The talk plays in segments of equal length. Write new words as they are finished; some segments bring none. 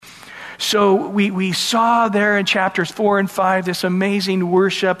So we saw there in chapters 4 and 5 this amazing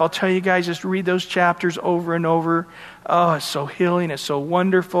worship. I'll tell you guys, just read those chapters over and over. Oh, it's so healing. It's so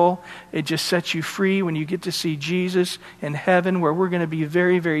wonderful. It just sets you free when you get to see Jesus in heaven, where we're going to be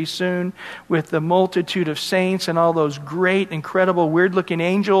very, very soon with the multitude of saints and all those great, incredible, weird-looking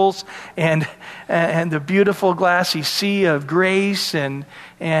angels and the beautiful glassy sea of grace and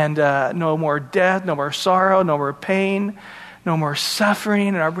no more death, no more sorrow, no more pain. No more suffering,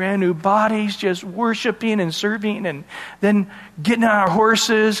 and our brand new bodies, just worshiping and serving, and then getting on our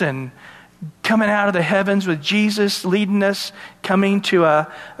horses and coming out of the heavens with Jesus leading us, coming to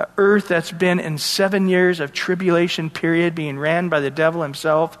a earth that's been in 7 years of tribulation period, being ran by the devil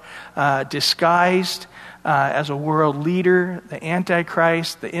himself, disguised as a world leader, the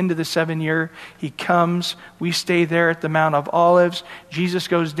Antichrist. The end of the 7 year, he comes. We stay there at the Mount of Olives. Jesus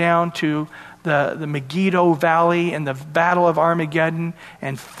goes down to the Megiddo Valley and the Battle of Armageddon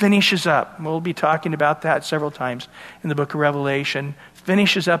and finishes up. We'll be talking about that several times in the book of Revelation.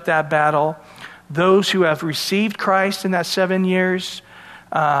 Finishes up that battle. Those who have received Christ in that 7 years,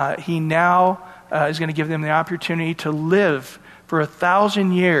 he now is going to give them the opportunity to live for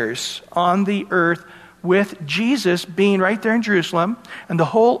 1,000 years on the earth with Jesus being right there in Jerusalem, and the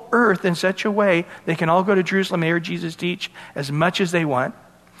whole earth in such a way they can all go to Jerusalem and hear Jesus teach as much as they want.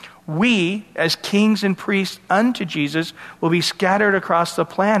 We, as kings and priests unto Jesus, will be scattered across the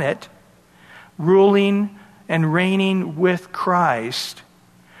planet, ruling and reigning with Christ,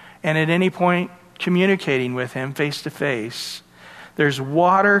 and at any point communicating with him face to face. There's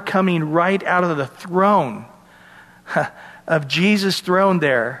water coming right out of the throne of Jesus' throne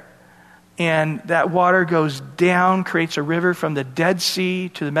there. And that water goes down, creates a river from the Dead Sea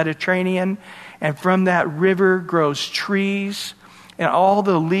to the Mediterranean. And from that river grows trees. And all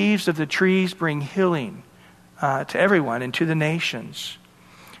the leaves of the trees bring healing to everyone and to the nations.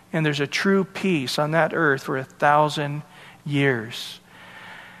 And there's a true peace on that earth for 1,000 years.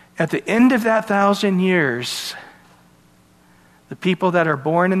 At the end of that 1,000 years, the people that are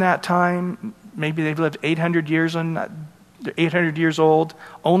born in that time, maybe they've lived 800 years they're 800 years old,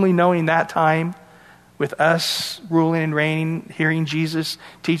 only knowing that time with us ruling and reigning, hearing Jesus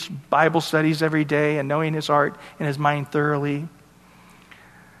teach Bible studies every day and knowing his heart and his mind thoroughly.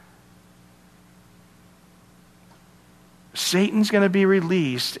 Satan's going to be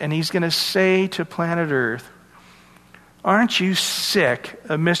released, and he's going to say to planet Earth, "Aren't you sick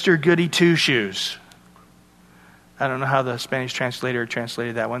of Mr. Goody Two-Shoes?" I don't know how the Spanish translator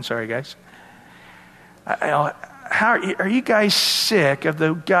translated that one. Sorry, guys. Are you guys sick of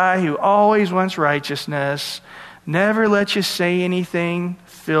the guy who always wants righteousness, never lets you say anything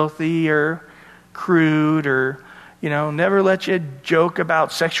filthy or crude, or, never lets you joke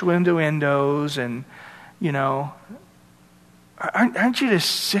about sexual innuendos, and, aren't you just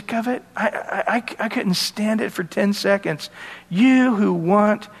sick of it? I couldn't stand it for 10 seconds. You who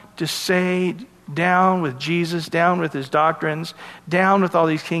want to say down with Jesus, down with his doctrines, down with all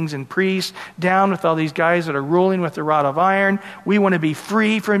these kings and priests, down with all these guys that are ruling with the rod of iron. We want to be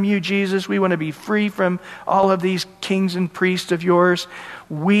free from you, Jesus. We want to be free from all of these kings and priests of yours.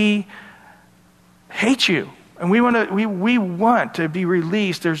 We hate you, and we want to be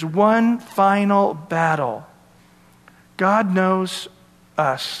released. There's one final battle. God knows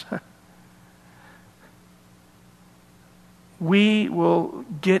us. We will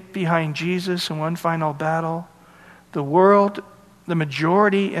get behind Jesus in one final battle. The world, the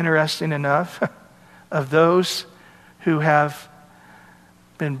majority, interesting enough, of those who have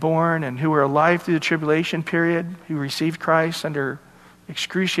been born and who are alive through the tribulation period, who received Christ under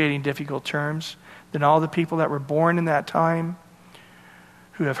excruciating difficult terms, than all the people that were born in that time,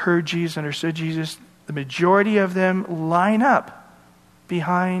 who have heard Jesus, understood Jesus, the majority of them line up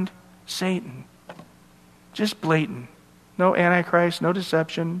behind Satan. Just blatant. No Antichrist, no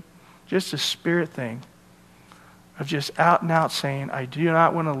deception, just a spirit thing of just out and out saying, I do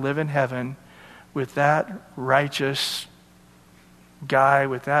not want to live in heaven with that righteous guy,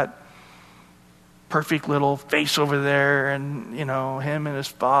 with that perfect little face over there, and, him and his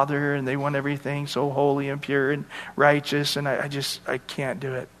father, and they want everything so holy and pure and righteous, and I can't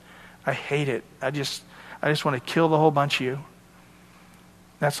do it. I hate it. I just want to kill the whole bunch of you.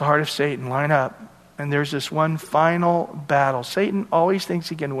 That's the heart of Satan. Line up. And there's this one final battle. Satan always thinks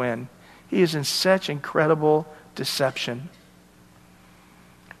he can win. He is in such incredible deception.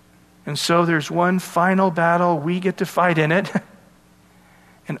 And so there's one final battle. We get to fight in it.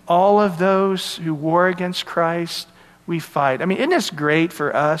 And all of those who war against Christ, we fight. I mean, isn't this great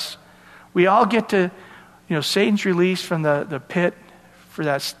for us? We all get to, Satan's released from the pit for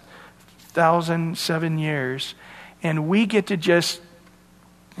that 1,007 years. And we get to just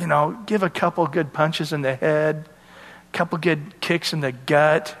give a couple good punches in the head, a couple good kicks in the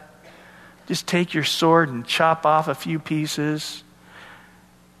gut. Just take your sword and chop off a few pieces.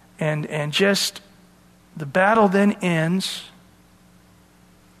 And just, the battle then ends.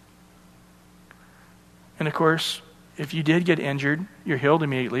 And of course, if you did get injured, you're healed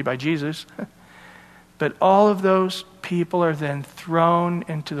immediately by Jesus. But all of those people are then thrown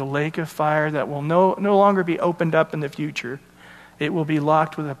into the lake of fire that will no longer be opened up in the future. It will be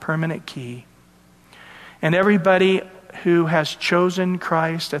locked with a permanent key. And everybody who has chosen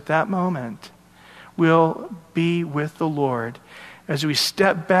Christ at that moment will be with the Lord. As we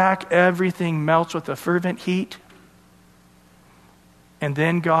step back, everything melts with a fervent heat. And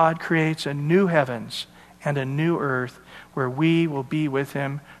then God creates a new heavens and a new earth where we will be with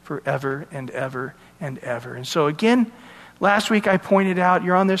him forever and ever and ever. And so again, last week I pointed out,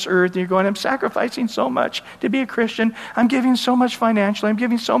 you're on this earth and you're going, I'm sacrificing so much to be a Christian. I'm giving so much financially. I'm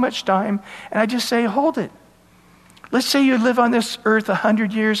giving so much time. And I just say, hold it. Let's say you live on this earth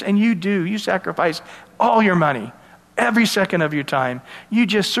 100 years and you sacrifice all your money, every second of your time. You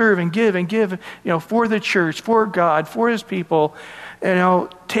just serve and give, for the church, for God, for his people,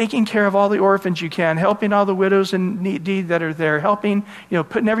 taking care of all the orphans you can, helping all the widows in need that are there, helping,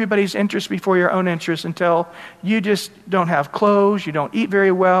 putting everybody's interest before your own interest until you just don't have clothes, you don't eat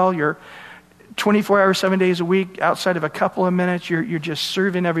very well, you're 24 hours, 7 days a week, outside of a couple of minutes, you're just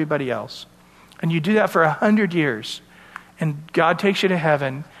serving everybody else. And you do that for 100 years. And God takes you to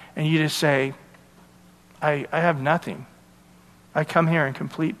heaven and you just say, I have nothing. I come here in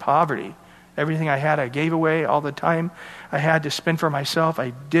complete poverty. Everything I had, I gave away. All the time I had to spend for myself,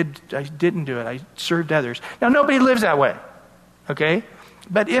 I didn't do it. I served others. Now, nobody lives that way, okay?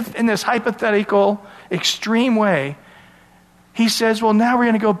 But if in this hypothetical, extreme way, he says, well, now we're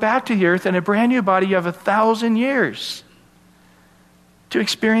going to go back to the earth in a brand new body. You have 1,000 years to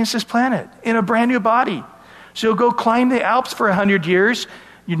experience this planet in a brand new body. So you'll go climb the Alps for 100 years.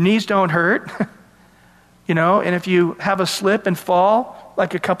 Your knees don't hurt. And if you have a slip and fall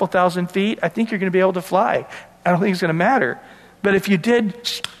like a couple thousand feet, I think you're going to be able to fly. I don't think it's going to matter. But if you did,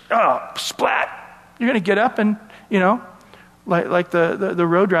 splat, you're going to get up and, like the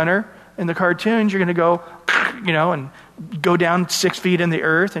Roadrunner in the cartoons, you're going to go, and go down 6 feet in the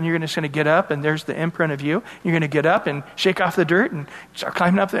earth, and you're just going to get up, and there's the imprint of you. You're going to get up and shake off the dirt and start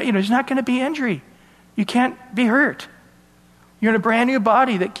climbing up. There's not going to be injury. You can't be hurt. You're in a brand new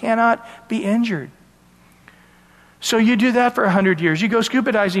body that cannot be injured. So you do that for 100 years. You go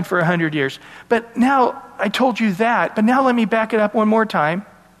scuba diving for 100 years. But now, I told you that, but now let me back it up one more time.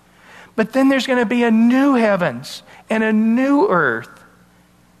 But then there's going to be a new heavens and a new earth.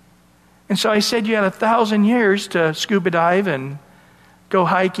 And so I said you had 1,000 years to scuba dive and go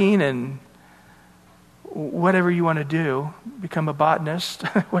hiking and whatever you want to do, become a botanist,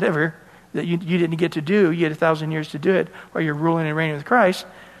 whatever that you didn't get to do. You had 1,000 years to do it while you're ruling and reigning with Christ.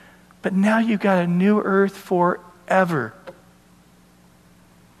 But now you've got a new earth forever.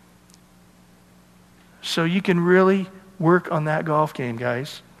 So you can really work on that golf game,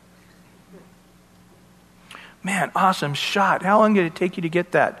 guys. Man, awesome shot. How long did it take you to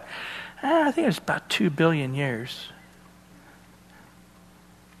get that? I think it's about 2 billion years.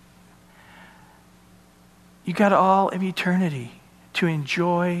 You got all of eternity to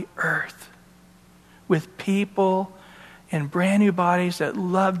enjoy earth with people in brand new bodies that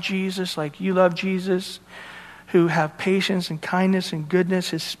love Jesus like you love Jesus, who have patience and kindness and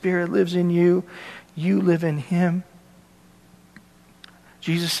goodness. His Spirit lives in you. You live in him.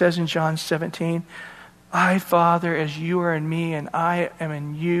 Jesus says in John 17, I, Father, as you are in me and I am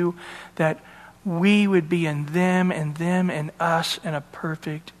in you, that we would be in them and us in a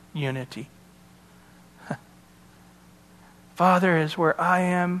perfect unity. Father, as where I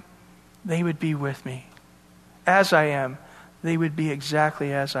am, they would be with me. As I am, they would be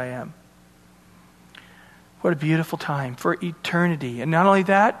exactly as I am. What a beautiful time for eternity. And not only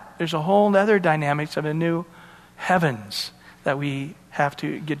that, there's a whole other dynamics of a new heavens that we have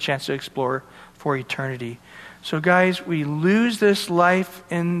to get a chance to explore for eternity. So guys, we lose this life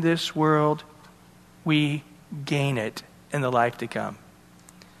in this world, we gain it in the life to come.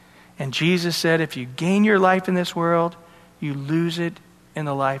 And Jesus said, if you gain your life in this world, you lose it in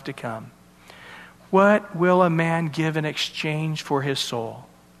the life to come. What will a man give in exchange for his soul?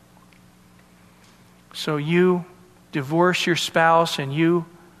 So you divorce your spouse and you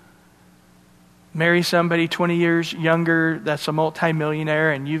marry somebody 20 years younger that's a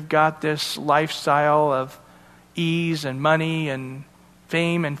multimillionaire, and you've got this lifestyle of ease and money and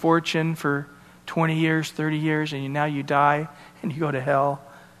fame and fortune for 20 years, 30 years, and now you die and you go to hell.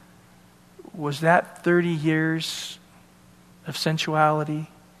 Was that 30 years of sensuality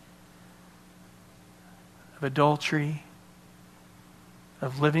of adultery,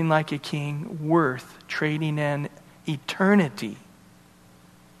 of living like a king, worth trading in eternity?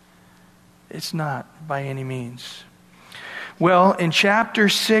 It's not by any means. Well, in chapter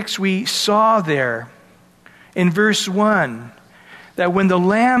 6, we saw there in verse 1 that when the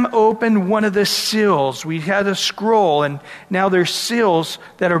Lamb opened one of the seals, we had a scroll, and now there's seals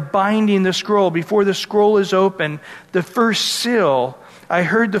that are binding the scroll. Before the scroll is open, the first seal, I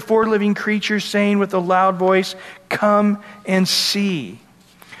heard the 4 living creatures saying with a loud voice, "Come and see."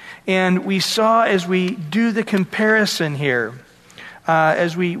 And we saw, as we do the comparison here,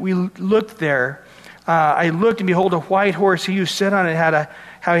 as we looked there, I looked, and behold, a white horse. He who sat on it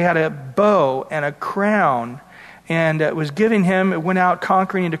how he had a bow and a crown, and it was given him. It went out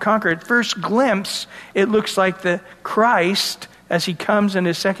conquering and to conquer. At first glimpse, it looks like the Christ as he comes in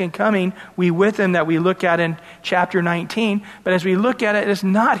his second coming. We with him that we look at in chapter 19. But as we look at it, it's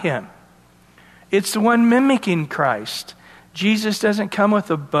not him. It's the one mimicking Christ. Jesus doesn't come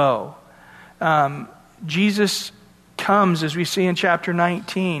with a bow. Jesus comes, as we see in chapter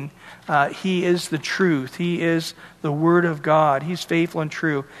 19. He is the truth. He is the Word of God. He's faithful and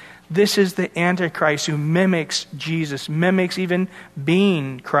true. This is the Antichrist who mimics Jesus, mimics even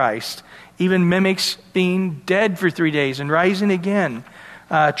being Christ, even mimics being dead for 3 days and rising again,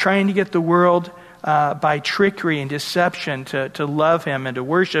 trying to get the world by trickery and deception to love him and to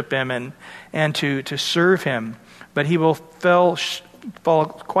worship him and to serve him. But he will fall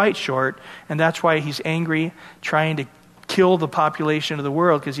quite short, and that's why he's angry, trying to kill the population of the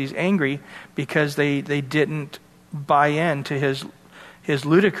world, because he's angry because they didn't buy into his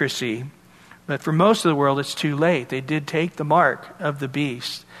ludicrousy. But for most of the world, it's too late. They did take the mark of the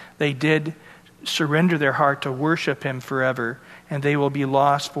beast. They did surrender their heart to worship him forever, and they will be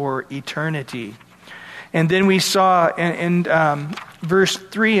lost for eternity. And then we saw in verse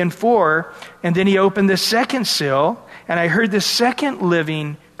 3 and 4, and then he opened the second seal, and I heard the second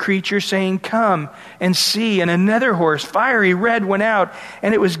living creature saying, "Come and see." And another horse, fiery red, went out,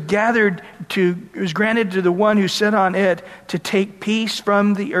 and it was granted to the one who sat on it to take peace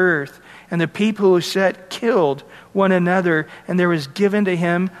from the earth. And the people who sat killed one another, and there was given to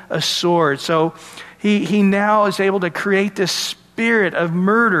him a sword. So he now is able to create this spirit of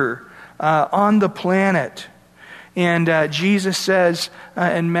murder on the planet. And Jesus says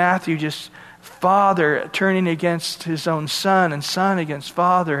in Matthew, just Father turning against his own son, and son against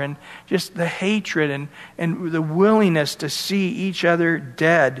father, and just the hatred and the willingness to see each other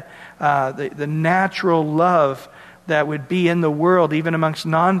dead, the natural love that would be in the world, even amongst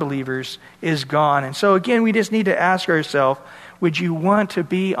non-believers, is gone. And so again, we just need to ask ourselves, would you want to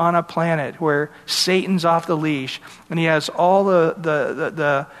be on a planet where Satan's off the leash and he has all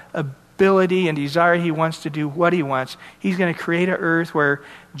the ability and desire he wants to do what he wants? He's going to create an earth where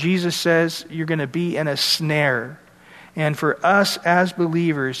Jesus says you're going to be in a snare. And for us as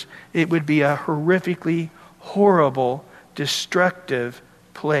believers, it would be a horrifically horrible, destructive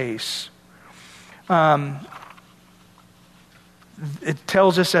place. It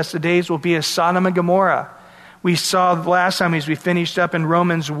tells us that the days will be as Sodom and Gomorrah. We saw the last time as we finished up in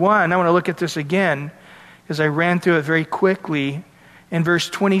Romans 1. I want to look at this again because I ran through it very quickly. In verse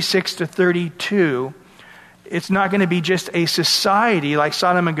 26 to 32, it's not going to be just a society like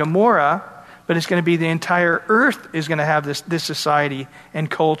Sodom and Gomorrah, but it's going to be the entire earth is going to have this society and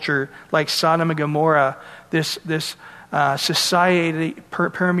culture like Sodom and Gomorrah, this society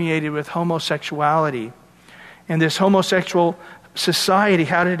permeated with homosexuality. And this homosexual society,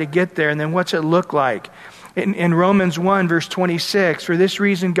 how did it get there? And then what's it look like? In Romans 1, verse 26, for this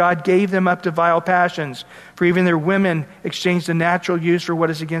reason God gave them up to vile passions, for even their women exchanged the natural use for what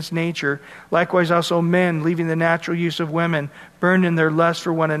is against nature. Likewise also men, leaving the natural use of women, burned in their lust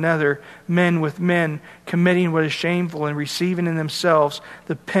for one another, men with men, committing what is shameful and receiving in themselves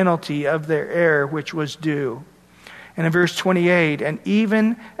the penalty of their error which was due. And in verse 28, and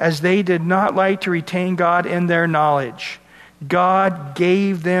even as they did not like to retain God in their knowledge, God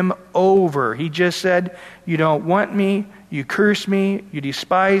gave them over. He just said, you don't want me, you curse me, you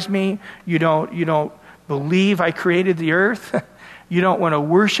despise me, you don't believe I created the earth, you don't want to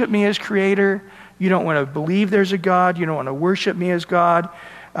worship me as creator, you don't want to believe there's a God, you don't want to worship me as God,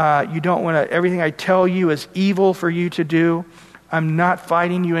 you don't want to, everything I tell you is evil for you to do. I'm not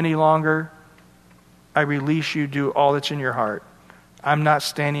fighting you any longer. I release you, do all that's in your heart. I'm not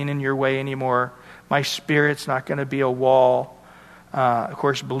standing in your way anymore. My spirit's not going to be a wall. Of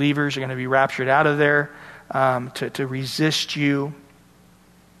course, believers are going to be raptured out of there to resist you.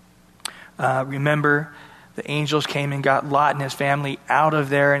 Remember, the angels came and got Lot and his family out of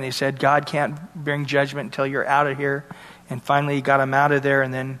there, and they said, God can't bring judgment until you're out of here. And finally, he got them out of there,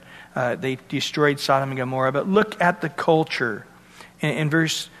 and then they destroyed Sodom and Gomorrah. But look at the culture. In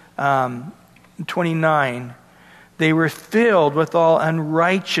verse 29, they were filled with all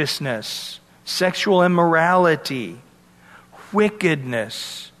unrighteousness, sexual immorality,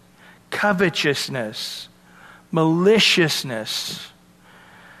 wickedness, covetousness, maliciousness,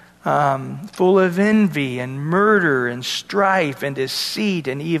 full of envy and murder and strife and deceit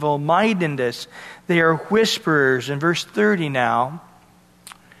and evil-mindedness. They are whisperers. In verse 30 now,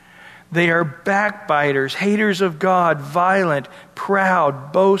 they are backbiters, haters of God, violent,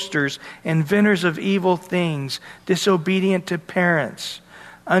 proud, boasters, inventors of evil things, disobedient to parents,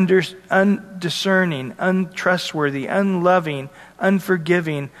 undiscerning, untrustworthy, unloving,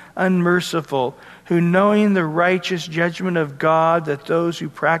 unforgiving, unmerciful, who knowing the righteous judgment of God, that those who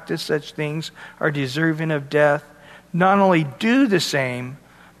practice such things are deserving of death, not only do the same,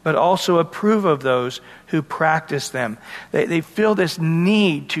 but also approve of those who practice them. They feel this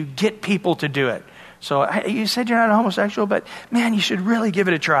need to get people to do it. So you said you're not a homosexual, but man, you should really give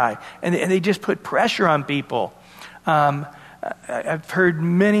it a try. And they just put pressure on people. I've heard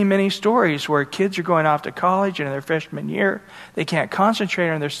many, many stories where kids are going off to college and in their freshman year, they can't concentrate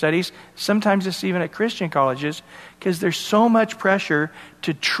on their studies. Sometimes it's even at Christian colleges because there's so much pressure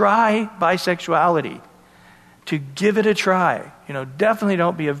to try bisexuality, to give it a try. Definitely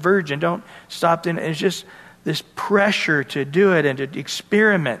don't be a virgin. Don't stop in. It's just this pressure to do it and to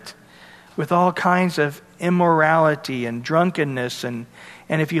experiment with all kinds of immorality and drunkenness. And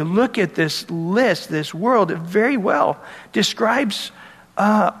if you look at this list, this world, it very well describes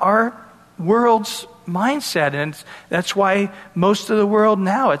our world's mindset. And that's why most of the world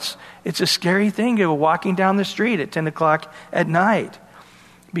now, it's a scary thing to go walking down the street at 10 o'clock at night,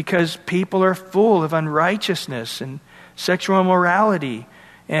 because people are full of unrighteousness and sexual immorality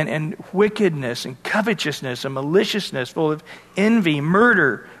and wickedness and covetousness and maliciousness, full of envy,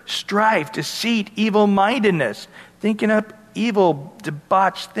 murder, strife, deceit, evil-mindedness, thinking up evil,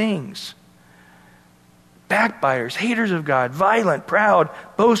 debauched things. Backbiters, haters of God, violent, proud,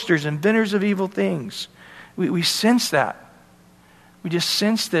 boasters, inventors of evil things. We sense that. We just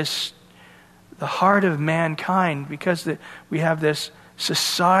sense this, the heart of mankind, because we have this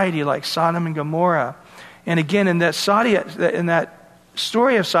society like Sodom and Gomorrah. And again, in that story of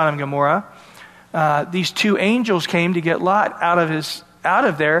Sodom and Gomorrah, these two angels came to get Lot out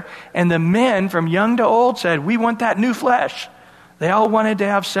of there, and the men from young to old said, "We want that new flesh." They all wanted to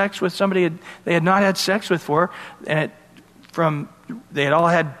have sex with somebody they had not had sex with before, and they had all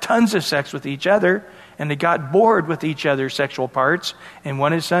had tons of sex with each other, and they got bored with each other's sexual parts and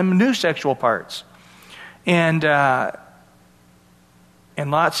wanted some new sexual parts. And Lot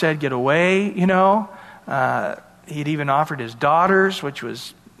said, "Get away," He'd even offered his daughters, which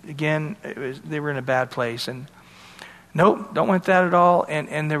was, again, they were in a bad place. And nope, don't want that at all.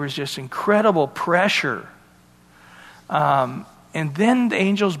 And there was just incredible pressure. And then the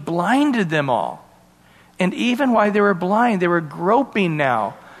angels blinded them all. And even while they were blind, they were groping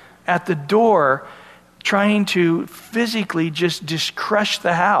now at the door, trying to physically just crush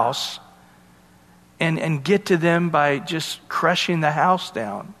the house and get to them by just crushing the house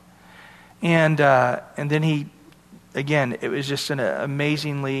down. And then it was just an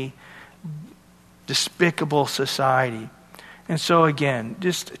amazingly despicable society. And so again,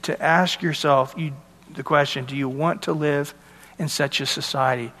 just to ask yourself the question, do you want to live in such a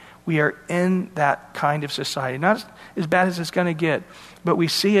society? We are in that kind of society. Not as bad as it's going to get, but we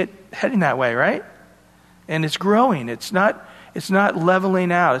see it heading that way, right? And it's growing. It's not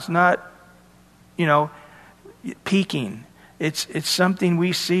leveling out. It's not, peaking. It's something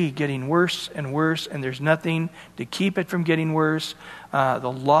we see getting worse and worse, and there's nothing to keep it from getting worse.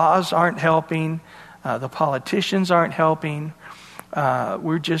 The laws aren't helping. The politicians aren't helping.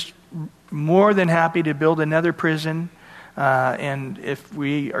 We're just more than happy to build another prison. And if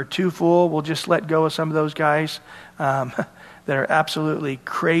we are too full, we'll just let go of some of those guys that are absolutely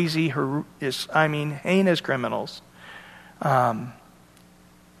crazy, heinous criminals. I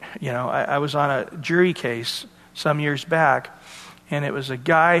was on a jury case some years back, and it was a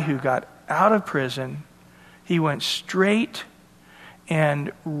guy who got out of prison. He went straight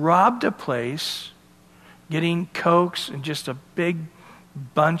and robbed a place, getting cokes and just a big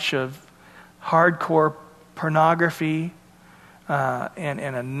bunch of hardcore pornography and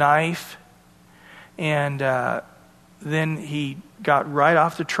a knife. And then he got right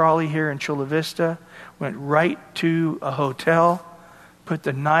off the trolley here in Chula Vista, went right to a hotel, put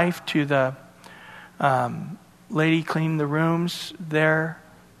the knife to the lady cleaning the rooms there,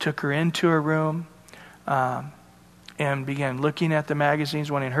 took her into her room, and began looking at the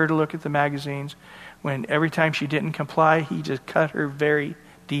magazines, wanting her to look at the magazines. When every time she didn't comply, he just cut her very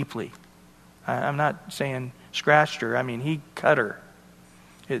deeply. I'm not saying scratched her. I mean, he cut her.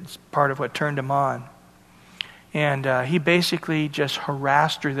 It's part of what turned him on. And he basically just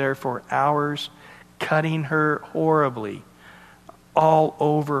harassed her there for hours, cutting her horribly all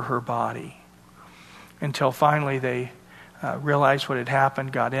over her body, until finally they realized what had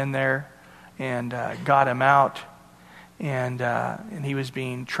happened, got in there, and got him out. And he was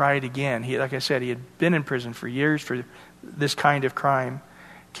being tried again. Like I said, he had been in prison for years for this kind of crime.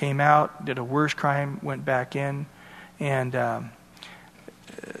 Came out, did a worse crime, went back in, and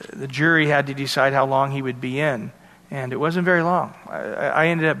the jury had to decide how long he would be in. And it wasn't very long.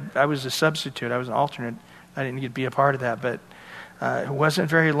 I was a substitute. I was an alternate. I didn't get to be a part of that, but it wasn't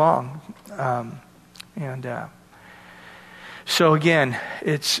very long. So again,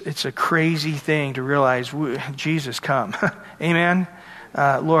 it's a crazy thing to realize, Jesus, come. Amen?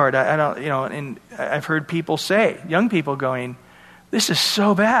 Lord, I don't, and I've heard people say, young people going, this is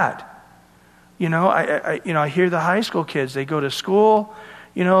so bad. I hear the high school kids, they go to school,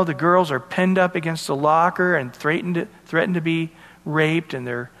 the girls are pinned up against the locker and threatened to be raped, and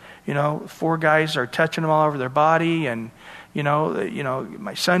they're, 4 guys are touching them all over their body, and,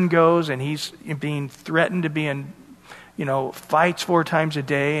 my son goes and he's being threatened to be in, fights 4 times a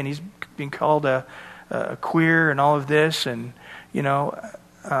day, and he's being called a queer and all of this, and, just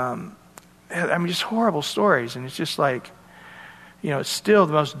horrible stories. And it's just like, it's still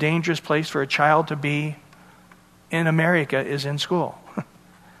the most dangerous place for a child to be in America is in school.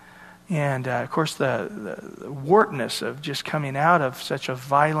 And, of course, the warpedness of just coming out of such a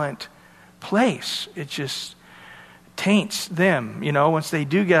violent place, it just taints them. Once they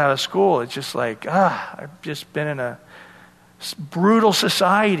do get out of school, it's just like, I've just been in a brutal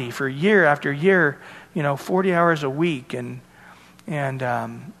society for year after year, 40 hours a week. And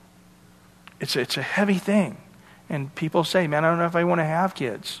it's a heavy thing. And people say, man, I don't know if I want to have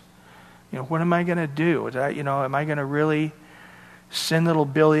kids. What am I going to do? Am I going to really send little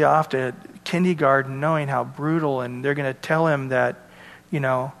Billy off to kindergarten knowing how brutal, and they're going to tell him that,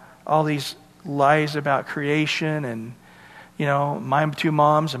 all these lies about creation and, my 2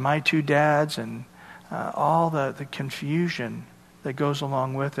 moms and my 2 dads and all the confusion that goes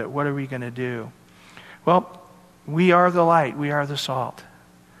along with it. What are we going to do? Well, we are the light. We are the salt.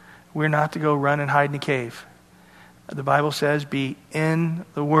 We're not to go run and hide in a cave. The Bible says be in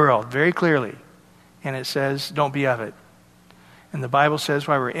the world very clearly. And it says don't be of it. And the Bible says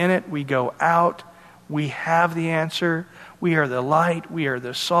while we're in it, we go out. We have the answer. We are the light. We are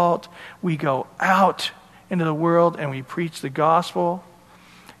the salt. We go out into the world and we preach the gospel.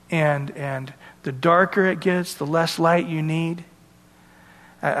 And the darker it gets, the less light you need.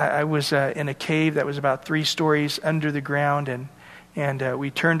 I was in a cave that was about 3 stories under the ground, and we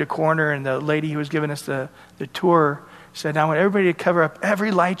turned a corner, and the lady who was giving us the tour said, "I want everybody to cover up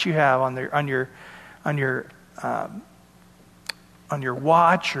every light you have on your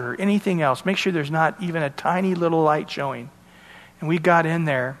watch or anything else. Make sure there's not even a tiny little light showing." And we got in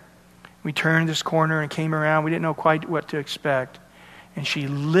there. We turned this corner and came around. We didn't know quite what to expect. And she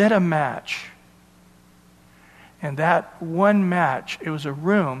lit a match. And that one match, it was a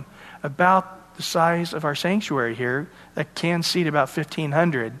room about the size of our sanctuary here that can seat about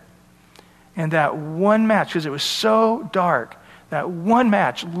 1,500. And that one match, because it was so dark, that one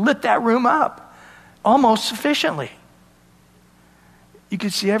match lit that room up almost sufficiently. You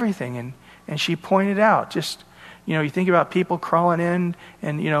could see everything. And she pointed out, just, you think about people crawling in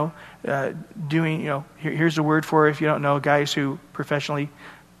and, doing, here's the word for it if you don't know, guys who professionally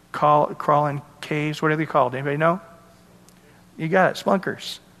crawl in caves. What are they called? Anybody know? You got it.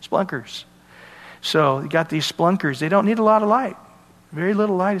 Splunkers. So you got these splunkers. They don't need a lot of light. Very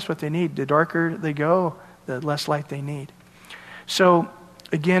little light is what they need. The darker they go, the less light they need. So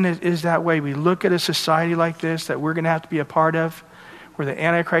again, it is that way. We look at a society like this that we're going to have to be a part of, where the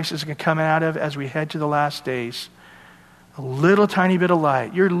Antichrist is going to come out of as we head to the last days. A little tiny bit of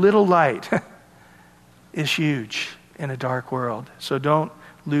light. Your little light is huge in a dark world. So don't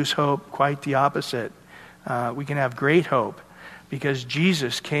lose hope. Quite the opposite. We can have great hope because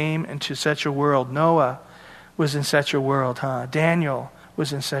Jesus came into such a world. Noah was in such a world, Daniel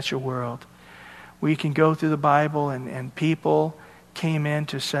was in such a world. We can go through the Bible and people came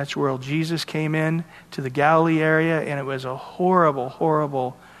into such a world. Jesus came in to the Galilee area, and it was a horrible,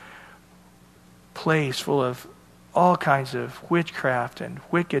 horrible place full of all kinds of witchcraft and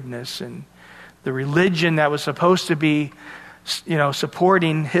wickedness, and the religion that was supposed to be,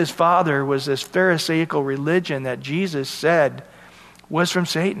 supporting his father was this Pharisaical religion that Jesus said was from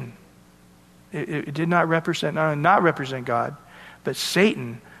Satan. It did not represent God, but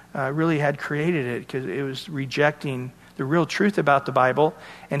Satan really had created it because it was rejecting the real truth about the Bible.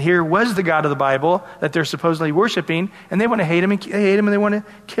 And here was the God of the Bible that they're supposedly worshiping, and they want to hate him, and they want to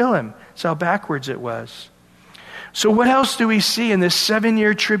kill him. That's how backwards it was. So what else do we see in this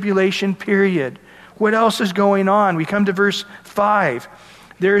 7-year tribulation period? What else is going on? We come to verse 5.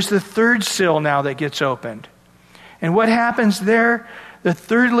 There's the third seal now that gets opened. And what happens there? The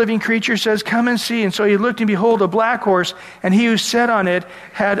third living creature says, "Come and see." And so he looked, and behold, a black horse, and he who sat on it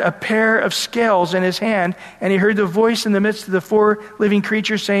had a pair of scales in his hand. And he heard the voice in the midst of the 4 living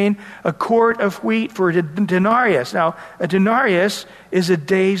creatures saying, "A quart of wheat for a denarius." Now, a denarius is a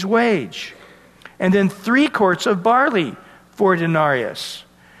day's wage. And then 3 quarts of barley for a denarius.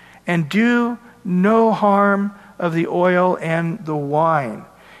 And do no harm of the oil and the wine.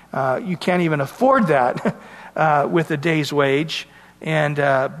 You can't even afford that with a day's wage.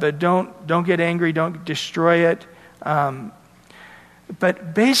 But don't get angry. Don't destroy it.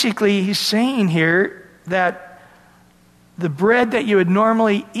 But basically, he's saying here that the bread that you would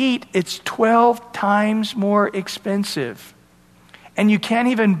normally eat, it's 12 times more expensive. And you can't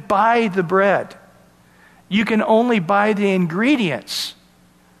even buy the bread. You can only buy the ingredients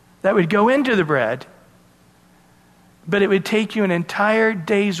that would go into the bread. But it would take you an entire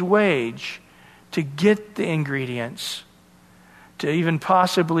day's wage to get the ingredients, to even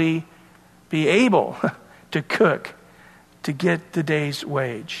possibly be able to cook, to get the day's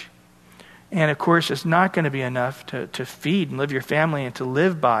wage. And of course, it's not going to be enough to feed and live your family and to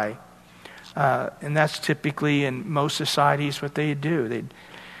live by. And that's typically in most societies what they'd do. They'd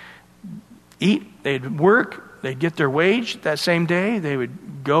eat, they'd work, they'd get their wage that same day. They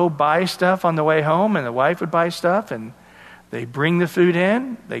would go buy stuff on the way home, and the wife would buy stuff, and they bring the food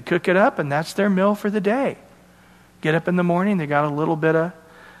in, they cook it up, and that's their meal for the day. Get up in the morning, they got a little bit of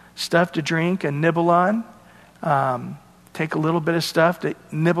stuff to drink and nibble on. Take a little bit of stuff to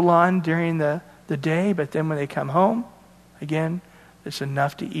nibble on during the day, but then when they come home, again, it's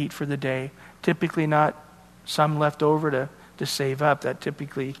enough to eat for the day. Typically not some left over to save up. That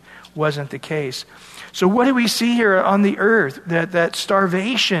typically wasn't the case. So what do we see here on the earth? That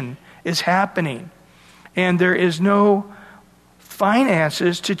starvation is happening, and there is no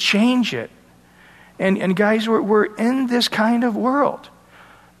finances to change it. And guys, we're in this kind of world.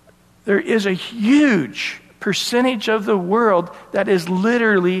 There is a huge percentage of the world that is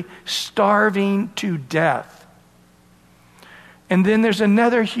literally starving to death. And then there's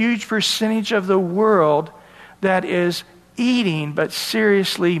another huge percentage of the world that is eating but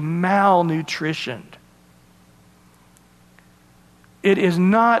seriously malnutritioned. It is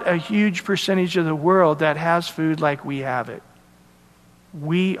not a huge percentage of the world that has food like we have it.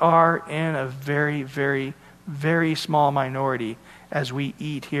 We are in a very, very, very small minority as we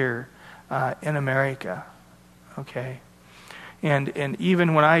eat here in America. Okay? And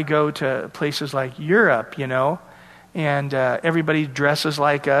even when I go to places like Europe, and everybody dresses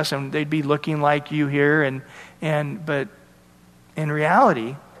like us, and they'd be looking like you here, but in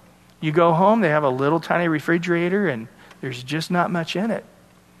reality, you go home, they have a little tiny refrigerator, and there's just not much in it.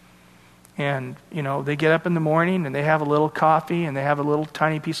 And, they get up in the morning, and they have a little coffee, and they have a little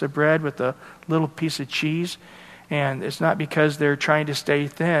tiny piece of bread with a little piece of cheese. And it's not because they're trying to stay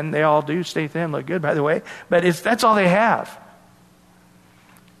thin. They all do stay thin, look good, by the way. But that's all they have.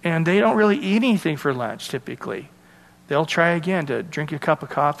 And they don't really eat anything for lunch, typically. They'll try again to drink a cup of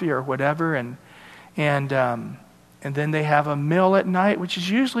coffee or whatever, and then they have a meal at night, which is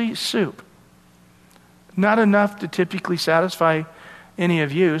usually soup. Not enough to typically satisfy any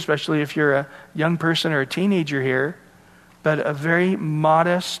of you, especially if you're a young person or a teenager here, but a very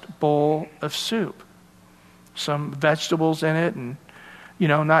modest bowl of soup. Some vegetables in it, and,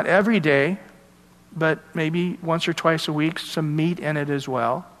 not every day, but maybe once or twice a week, some meat in it as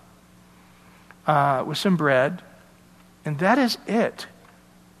well, with some bread. And that is it.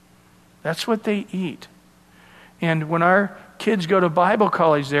 That's what they eat. And when our kids go to Bible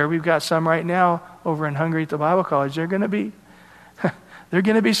college there, we've got some right now over in Hungary at the Bible college, they're going to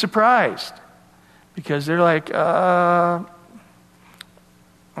be surprised, because they're like, I'm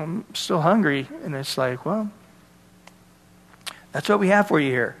still hungry. And it's like, well, that's what we have for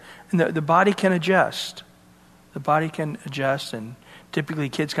you here. And the body can adjust. The body can adjust, and typically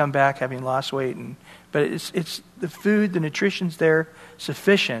kids come back having lost weight, but it's the food, the nutrition's there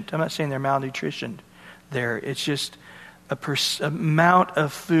sufficient. I'm not saying they're malnutritioned there. It's just amount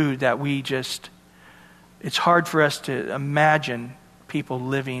of food that it's hard for us to imagine people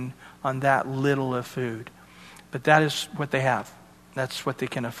living on that little of food. But that is what they have. That's what they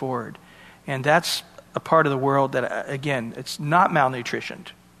can afford. And that's a part of the world that, again, it's not malnutritioned,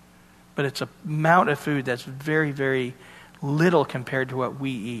 but it's an amount of food that's very, very little compared to what we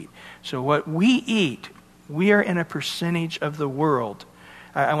eat. So what we eat, We are in a percentage of the world,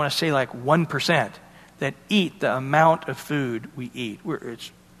 I want to say like 1%, that eat the amount of food we eat.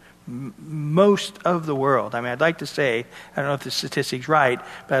 It's most of the world. I mean, I'd like to say, I don't know if the statistic's right,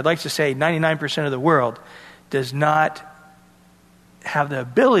 but I'd like to say 99% of the world does not have the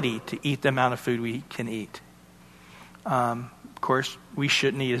ability to eat the amount of food we can eat. Of course, we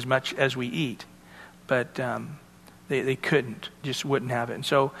shouldn't eat as much as we eat, but they couldn't, just wouldn't have it. And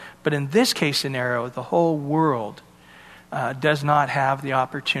so, but in this case scenario, the whole world does not have the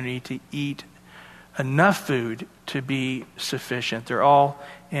opportunity to eat enough food to be sufficient. They're all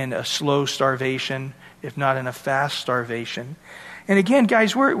in a slow starvation, if not in a fast starvation. And again,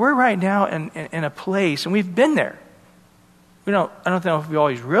 guys, we're right now in a place, and we've been there. I don't know if we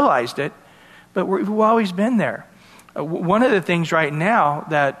always realized it, but we've always been there. One of the things right now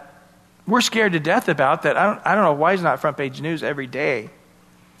that we're scared to death about, that I don't know why it's not front page news every day,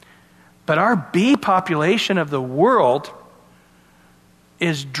 but our bee population of the world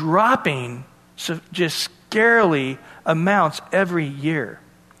is dropping just scarily amounts every year.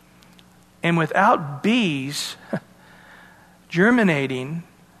 And without bees germinating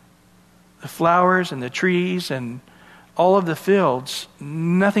the flowers and the trees and all of the fields,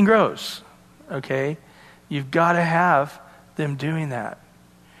 nothing grows, okay? You've got to have them doing that.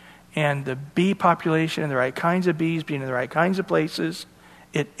 And the bee population and the right kinds of bees being in the right kinds of places,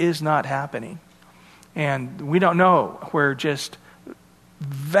 it is not happening. And we don't know where just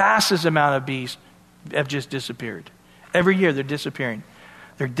vast amount of bees have just disappeared. Every year they're disappearing.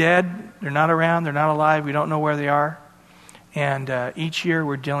 They're dead, they're not around, they're not alive, we don't know where they are. And each year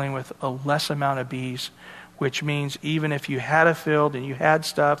we're dealing with a less amount of bees, which means even if you had a field and you had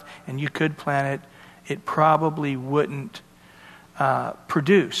stuff and you could plant it, it probably wouldn't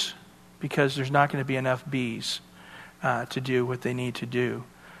produce, because there's not going to be enough bees to do what they need to do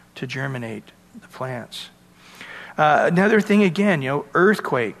to germinate the plants. Another thing again,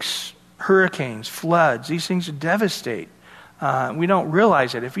 earthquakes, hurricanes, floods, these things devastate. We don't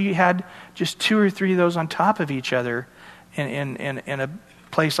realize it. If we had just 2 or 3 of those on top of each other in a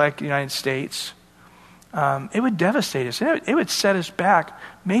place like the United States, it would devastate us. It would set us back,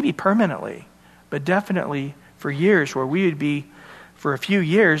 maybe permanently, but definitely for years, where we would be for a few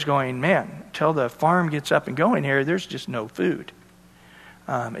years going, man, until the farm gets up and going here, there's just no food.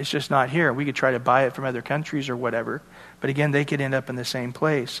 It's just not here. We could try to buy it from other countries or whatever, but again, they could end up in the same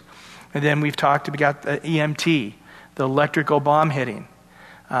place. And then we got the EMT, the electrical bomb hitting.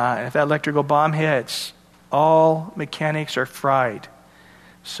 And if that electrical bomb hits, all mechanics are fried.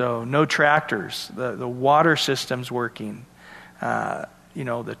 So no tractors, the water system's working,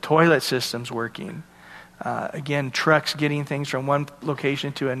 the toilet system's working. Again, trucks getting things from one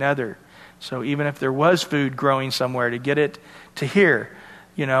location to another. So even if there was food growing somewhere, to get it to here,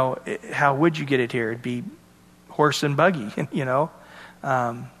 how would you get it here? It'd be horse and buggy,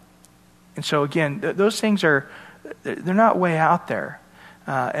 And so again, those things they're not way out there.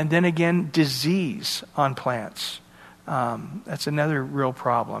 And then again, disease on plants. That's another real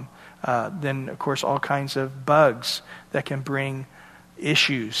problem. Then, of course, all kinds of bugs that can bring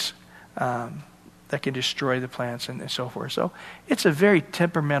issues that can destroy the plants and so forth. So it's a very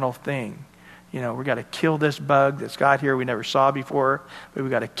temperamental thing. We got to kill this bug that's got here we never saw before, but we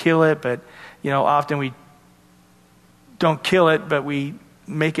got to kill it. But, often we don't kill it, but we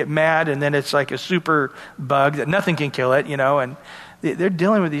make it mad, and then it's like a super bug that nothing can kill it, and they're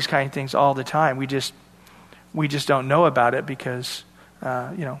dealing with these kind of things all the time. We just don't know about it because,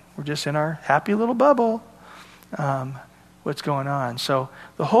 we're just in our happy little bubble. What's going on? So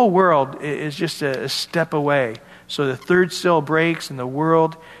the whole world is just a step away. So the third seal breaks, and the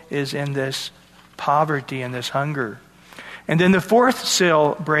world is in this poverty and this hunger. And then the fourth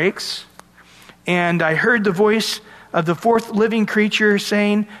seal breaks, and I heard the voice of the fourth living creature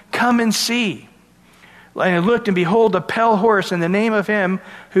saying, "Come and see." And I looked, and behold, a pale horse, and the name of him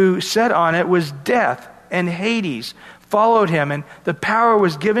who sat on it was Death, and Hades followed him, and the power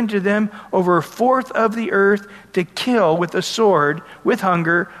was given to them over a fourth of the earth to kill with the sword, with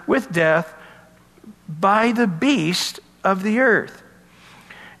hunger, with death, by the beast of the earth.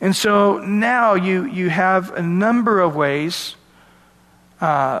 And so now you have a number of ways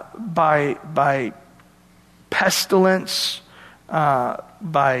by pestilence,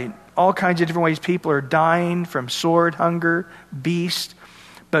 by all kinds of different ways people are dying from sword, hunger, beast.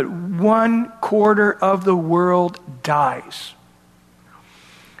 But 1/4 of the world dies.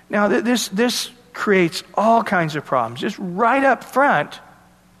 Now this creates all kinds of problems. Just right up front,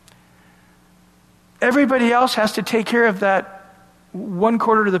 everybody else has to take care of that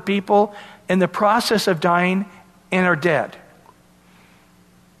 1/4 of the people in the process of dying and are dead.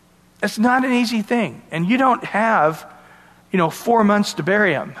 It's not an easy thing. And you don't have, 4 months to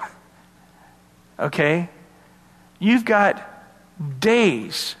bury them. Okay? You've got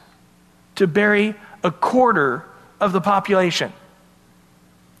days to bury a quarter of the population.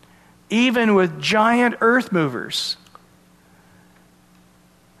 Even with giant earth movers.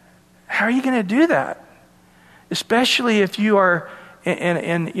 How are you going to do that? Especially if you are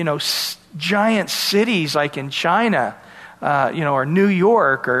in giant cities like in China, or New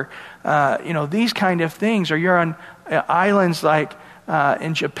York, or these kind of things, or you're on islands like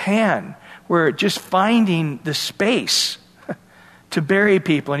in Japan, where just finding the space to bury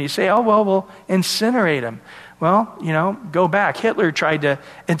people, and you say, oh well, we'll incinerate them. Well, go back. Hitler tried to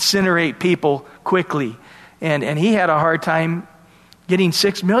incinerate people quickly, and he had a hard time getting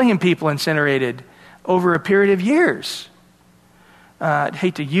 6 million people incinerated over a period of years. I'd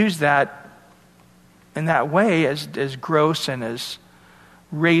hate to use that in that way, as gross and as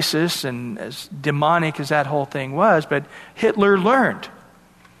racist and as demonic as that whole thing was, but Hitler learned.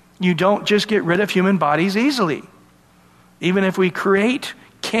 You don't just get rid of human bodies easily. Even if we create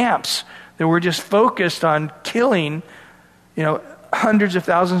camps that we're just focused on killing, hundreds of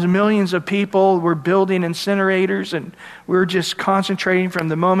thousands of millions of people, we're building incinerators, and we're just concentrating from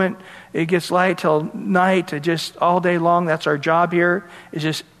the moment it gets light till night to just all day long. That's our job here, is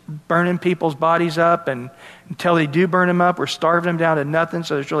just burning people's bodies up, and until they do burn them up, we're starving them down to nothing,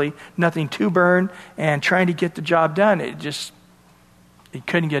 so there's really nothing to burn, and trying to get the job done, it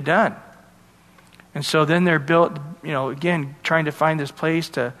couldn't get done. And so then they're built, again, trying to find this place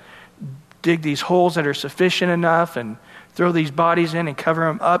to dig these holes that are sufficient enough and throw these bodies in and cover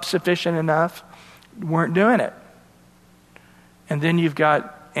them up sufficient enough. Weren't doing it. And then you've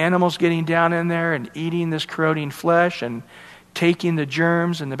got animals getting down in there and eating this corroding flesh and taking the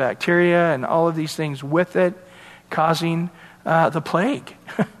germs and the bacteria and all of these things with it, causing the plague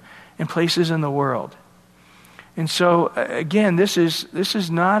in places in the world. And so, again, this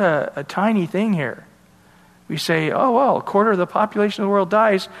is not a tiny thing here. We say, oh, well, a quarter of the population of the world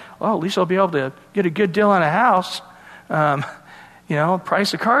dies. Well, at least I'll be able to get a good deal on a house.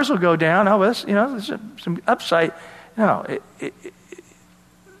 Price of cars will go down. Oh, there's some upside. No,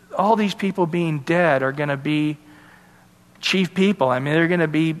 all these people being dead are going to be chief people. I mean, they're going to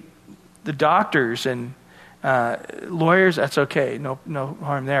be the doctors and lawyers. That's okay. No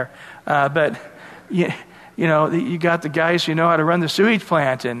harm there. But you got the guys who know how to run the sewage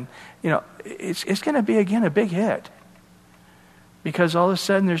plant, and it's going to be, again, a big hit, because all of a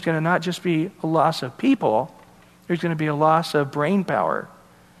sudden there's going to not just be a loss of people. There's going to be a loss of brain power,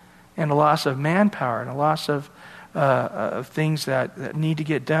 and a loss of manpower, and a loss of things that need to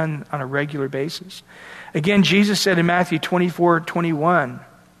get done on a regular basis. Again, Jesus said in Matthew 24:21,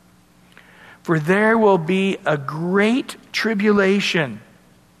 "For there will be a great tribulation,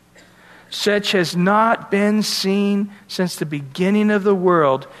 such has not been seen since the beginning of the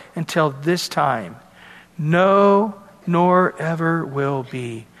world until this time. No, nor ever will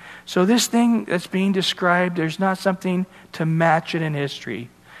be." So this thing that's being described, there's not something to match it in history.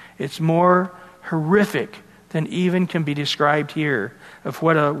 It's more horrific than even can be described here of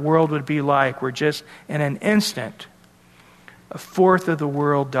what a world would be like, where just in an instant, a fourth of the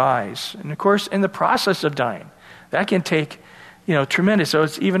world dies. And of course, in the process of dying, that can take tremendous. So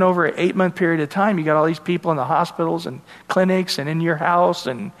it's even over an 8-month period of time. You got all these people in the hospitals and clinics and in your house,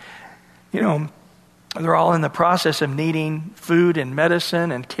 and they're all in the process of needing food and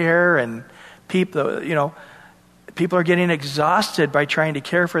medicine and care, and people are getting exhausted by trying to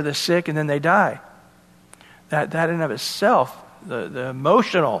care for the sick, and then they die. That in and of itself, the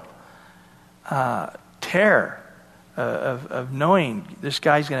emotional terror of knowing this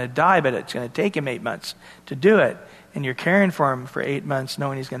guy's going to die, but it's going to take him 8 months to do it, and you're caring for him for 8 months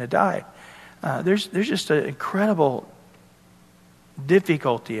knowing he's going to die. There's just an incredible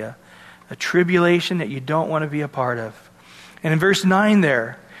difficulty, a tribulation that you don't want to be a part of. And in verse 9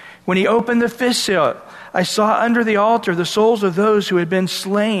 there, when he opened the fifth seal, I saw under the altar the souls of those who had been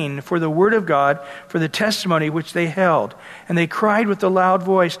slain for the word of God, for the testimony which they held. And they cried with a loud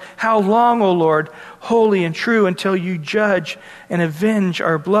voice, "How long, O Lord, holy and true, until you judge and avenge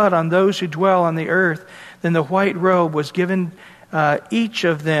our blood on those who dwell on the earth?" Then the white robe was given each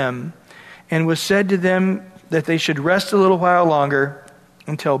of them, and was said to them that they should rest a little while longer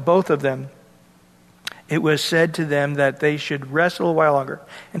until both of them. It was said to them that they should rest a little while longer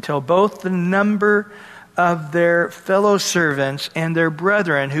until both the number of their fellow servants and their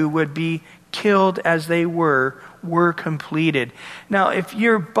brethren who would be killed as they were completed. Now, if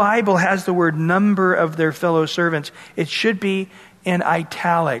your Bible has the word number of their fellow servants, it should be in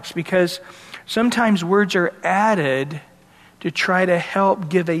italics, because sometimes words are added to try to help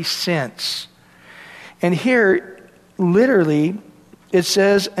give a sense. And here, literally, it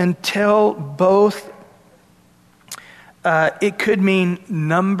says, until both, it could mean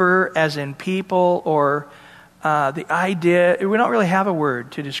number as in people, or the idea, we don't really have a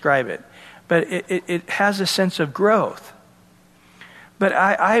word to describe it, but it has a sense of growth. But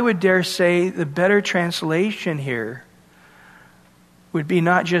I would dare say the better translation here would be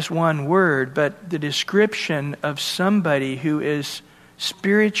not just one word, but the description of somebody who is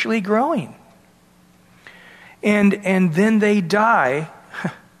spiritually growing. And then they die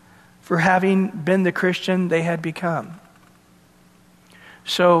for having been the Christian they had become.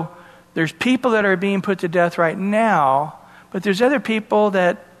 So there's people that are being put to death right now, but there's other people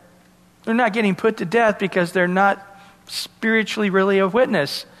that they're not getting put to death because they're not spiritually really a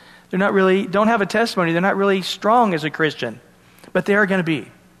witness. They're not really, don't have a testimony. They're not really strong as a Christian, but they are going to be.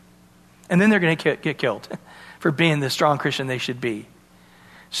 And then they're going to get killed for being the strong Christian they should be.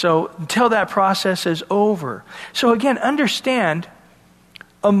 So until that process is over. So again, understand,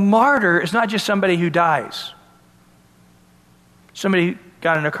 a martyr is not just somebody who dies. Somebody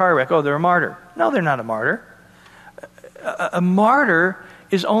got in a car wreck, oh, they're a martyr. No, they're not a martyr. A martyr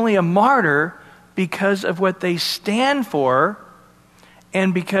is only a martyr because of what they stand for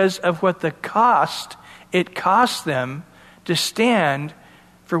and because of what the cost it cost them to stand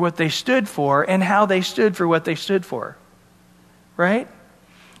for what they stood for and how they stood for what they stood for. Right?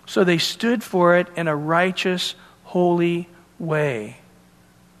 So they stood for it in a righteous, holy way.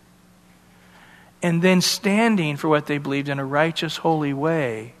 And then standing for what they believed in a righteous, holy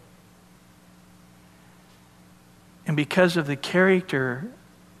way. And because of the character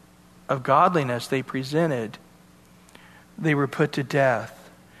of godliness they presented, they were put to death.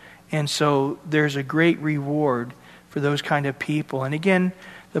 And so there's a great reward for those kind of people. And again,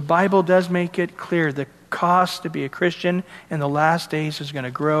 the Bible does make it clear the cost to be a Christian in the last days is going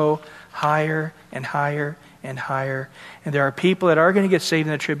to grow higher and higher and higher. And there are people that are going to get saved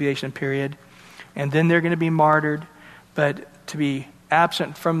in the tribulation period, and then they're going to be martyred. But to be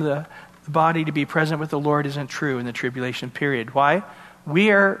absent from the body, to be present with the Lord, isn't true in the tribulation period. Why?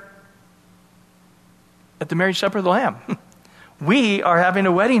 We are at the marriage supper of the Lamb. We are having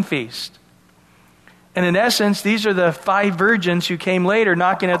a wedding feast. And in essence, these are the 5 virgins who came later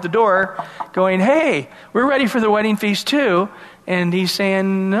knocking at the door going, hey, we're ready for the wedding feast too. And he's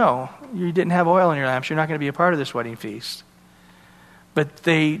saying, no, you didn't have oil in your lamps. You're not going to be a part of this wedding feast. But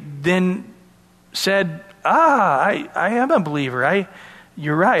they then said, I am a believer.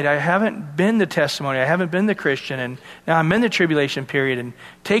 You're right. I haven't been the testimony. I haven't been the Christian. And now I'm in the tribulation period and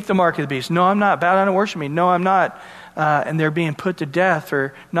take the mark of the beast. No, I'm not. Bow down and worship me. No, I'm not. And they're being put to death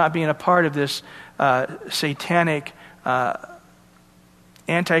for not being a part of this satanic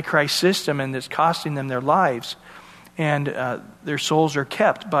antichrist system, and it's costing them their lives. And their souls are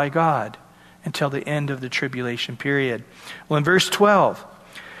kept by God until the end of the tribulation period. Well, in verse 12,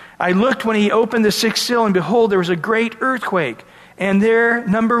 I looked when he opened the 6th seal, and behold, there was a great earthquake. And there,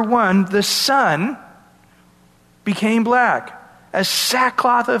 number 1, the sun became black, as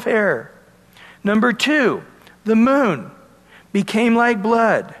sackcloth of hair. Number 2, the moon became like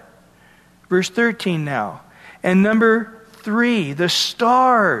blood. Verse 13 now. And number 3, the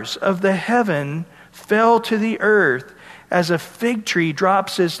stars of the heaven fell to the earth as a fig tree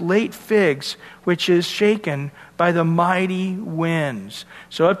drops its late figs, which is shaken by the mighty winds.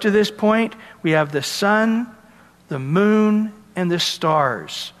 So up to this point, we have the sun, the moon, and the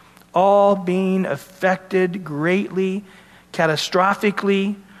stars, all being affected greatly,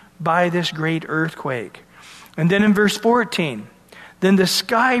 catastrophically by this great earthquake. And then in verse 14, then the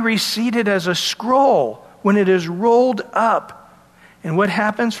sky receded as a scroll when it is rolled up. And what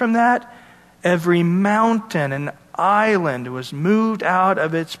happens from that? Every mountain and island was moved out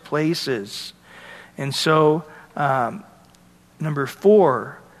of its places. And so, number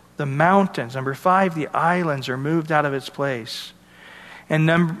 4, the mountains. Number 5, the islands are moved out of its place. And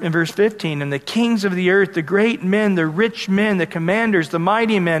in verse 15, and the kings of the earth, the great men, the rich men, the commanders, the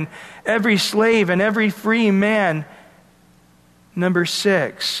mighty men, every slave and every free man. Number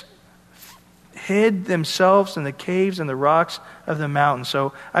 6, hid themselves in the caves and the rocks of the mountain.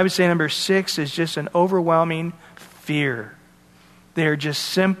 So I would say number 6 is just an overwhelming fear. They are just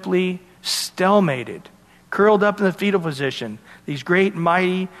simply stalemated, curled up in the fetal position. These great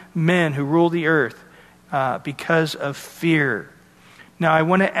mighty men who rule the earth because of fear. Now I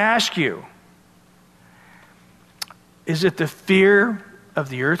want to ask you, is it the fear of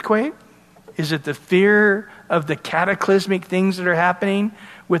the earthquake? Is it the fear of the cataclysmic things that are happening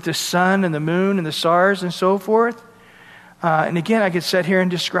with the sun and the moon and the stars and so forth? And again, I could sit here and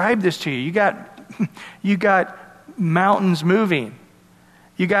describe this to you. You got mountains moving.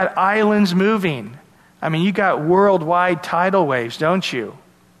 You got islands moving. I mean, you got worldwide tidal waves, don't you?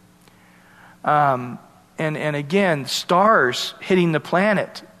 And again, stars hitting the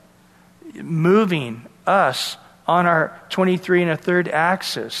planet, moving us on our 23 1/3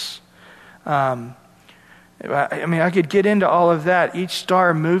 axis. I mean, I could get into all of that. Each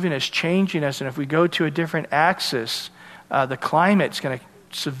star moving is changing us, and if we go to a different axis, the climate's going to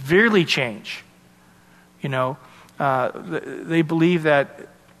severely change. You know, they believe that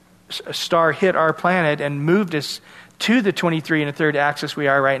a star hit our planet and moved us to the 23 1/3 axis we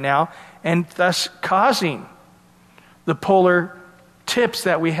are right now, and thus causing the polar tips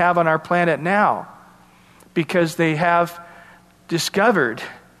that we have on our planet now, because they have discovered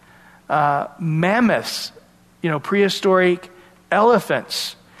mammoths, prehistoric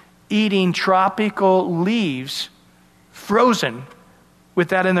elephants eating tropical leaves frozen with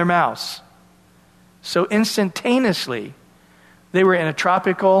that in their mouths. So instantaneously, they were in a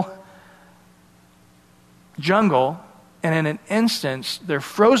tropical jungle, and in an instance, they're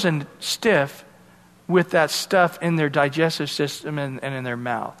frozen stiff with that stuff in their digestive system and in their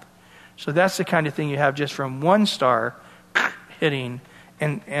mouth. So that's the kind of thing you have just from one star hitting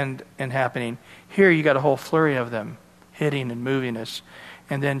and happening. Here you got a whole flurry of them hitting and moving us,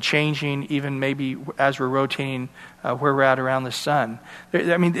 and then changing even maybe as we're rotating where we're at around the sun.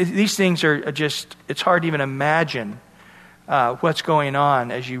 I mean, these things are just, it's hard to even imagine what's going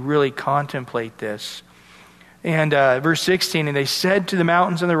on as you really contemplate this. And verse 16, and they said to the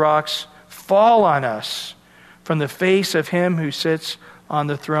mountains and the rocks, fall on us from the face of him who sits on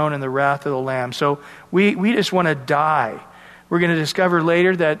the throne and the wrath of the Lamb. So we just want to die. We're going to discover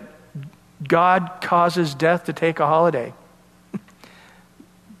later that God causes death to take a holiday.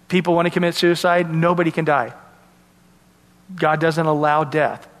 People want to commit suicide, nobody can die. God doesn't allow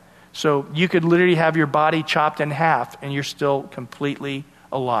death. So you could literally have your body chopped in half and you're still completely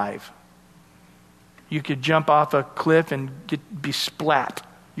alive. You could jump off a cliff and be splat.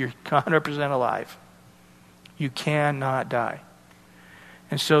 You're 100% alive. You cannot die.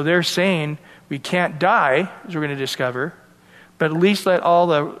 And so they're saying we can't die, as we're going to discover, but at least let all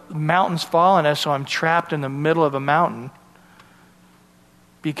the mountains fall on us so I'm trapped in the middle of a mountain.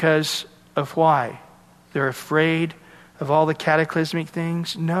 Because of why? They're afraid of all the cataclysmic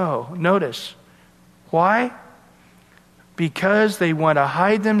things? No. Notice. Why? Because they want to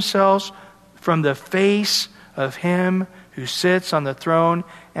hide themselves from the face of him who sits on the throne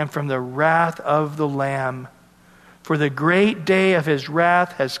and from the wrath of the Lamb. For the great day of his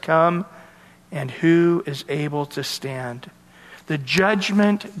wrath has come, and who is able to stand? The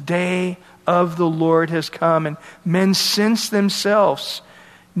judgment day of the Lord has come, and men sense themselves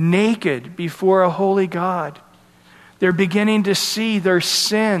naked before a holy God. They're beginning to see their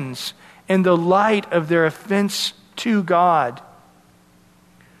sins in the light of their offense to God.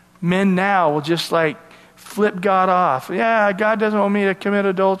 Men now will just flip God off. Yeah, God doesn't want me to commit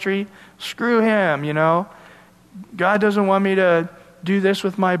adultery. Screw him, God doesn't want me to do this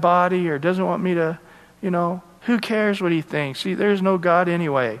with my body, or doesn't want me to, who cares what he thinks? See, there's no God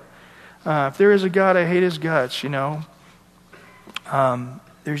anyway. If there is a God, I hate his guts,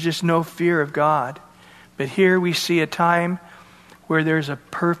 There's just no fear of God. But here we see a time where there's a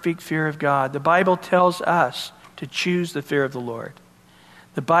perfect fear of God. The Bible tells us to choose the fear of the Lord.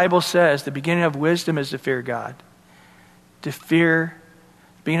 The Bible says the beginning of wisdom is to fear God. The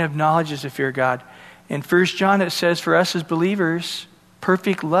beginning of knowledge is to fear God. In 1 John it says for us as believers,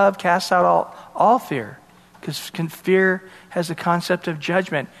 perfect love casts out all fear. Because fear has the concept of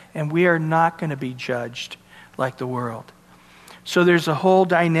judgment, and we are not going to be judged like the world. So there's a whole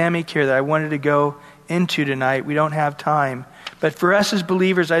dynamic here that I wanted to go into tonight. We don't have time. But for us as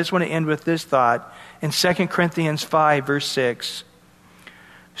believers, I just want to end with this thought. In 2 Corinthians 5, verse 6.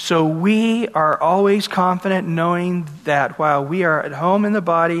 So we are always confident knowing that while we are at home in the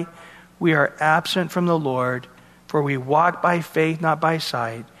body, we are absent from the Lord, for we walk by faith, not by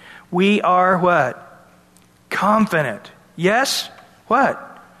sight. We are what? Confident. Yes?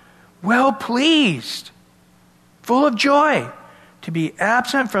 What? Well pleased. Full of joy. To be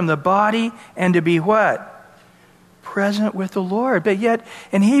absent from the body and to be what? Present with the Lord. But yet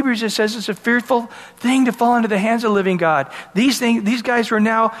in Hebrews it says it's a fearful thing to fall into the hands of the living God. These guys were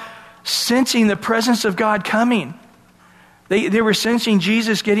now sensing the presence of God coming. They were sensing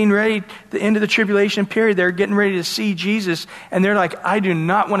Jesus getting ready, the end of the tribulation period. They're getting ready to see Jesus. And they're like, I do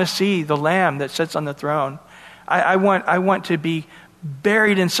not want to see the Lamb that sits on the throne. I want to be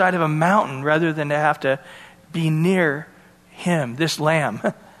buried inside of a mountain rather than to have to be near him, this Lamb.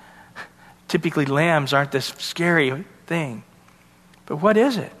 Typically lambs aren't this scary thing. But what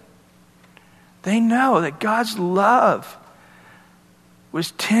is it? They know that God's love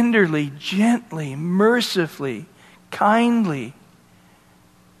was tenderly, gently, mercifully, kindly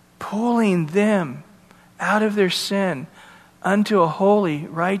pulling them out of their sin unto a holy,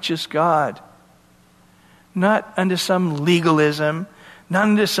 righteous God. Not unto some legalism, not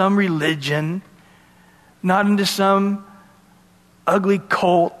unto some religion, not unto some ugly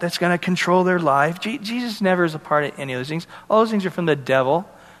cult that's going to control their life. Jesus never is a part of any of those things. All those things are from the devil,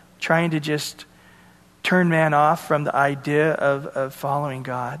 trying to just turn man off from the idea of following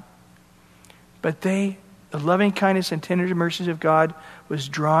God. But the loving kindness and tender mercies of God was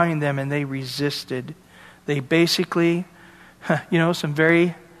drawing them, and they resisted. They basically, some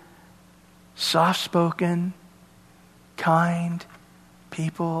very soft-spoken, kind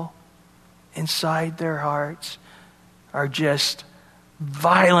people inside their hearts are just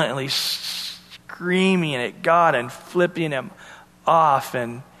violently screaming at God and flipping him off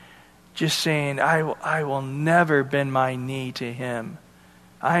and just saying, I will never bend my knee to him.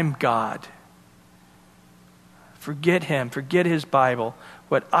 I'm God. Forget him. Forget his Bible.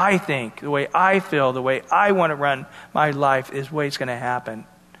 What I think, the way I feel, the way I want to run my life is the way it's going to happen.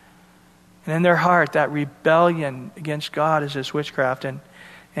 And in their heart, that rebellion against God is this witchcraft.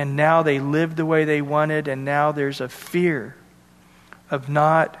 And now they live the way they wanted, and now there's a fear of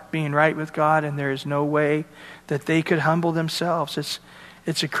not being right with God, and there is no way that they could humble themselves.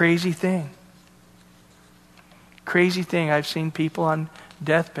 It's a crazy thing. Crazy thing. I've seen people on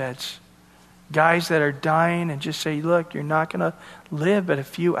deathbeds, guys that are dying, and just say, look, you're not going to live but a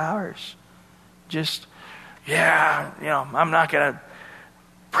few hours. Just, I'm not going to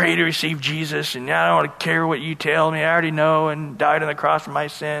pray to receive Jesus, and I don't want to care what you tell me. I already know and died on the cross for my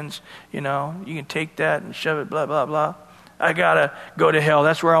sins. You can take that and shove it, blah, blah, blah. I got to go to hell.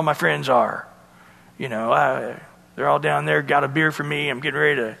 That's where all my friends are. They're all down there, got a beer for me. I'm getting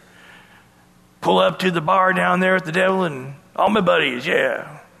ready to pull up to the bar down there with the devil and all my buddies,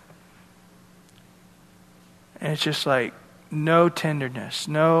 yeah. And it's just like no tenderness,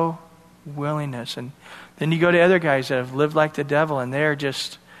 no willingness. And then you go to other guys that have lived like the devil, and they're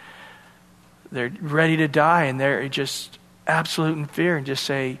ready to die, and they're just absolute in fear, and just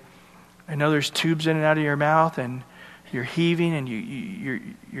say, I know there's tubes in and out of your mouth, and you're heaving, and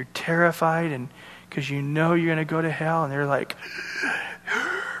you're terrified, and because you know you're going to go to hell, and they're like,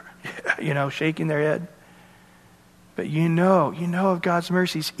 shaking their head. But you know of God's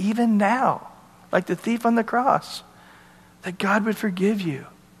mercies, even now, like the thief on the cross, that God would forgive you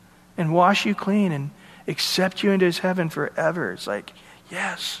and wash you clean and accept you into his heaven forever. It's like,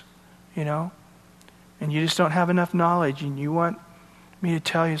 yes, and you just don't have enough knowledge, and you want me to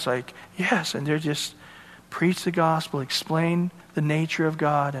tell you, it's like, yes, and they're just preach the gospel, explain the nature of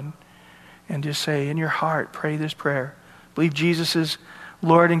God, and just say in your heart, pray this prayer. Believe Jesus is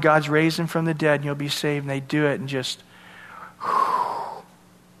Lord and God's raised him from the dead and you'll be saved. And they do it and just,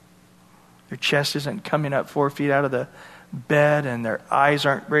 their chest isn't coming up 4 feet out of the bed and their eyes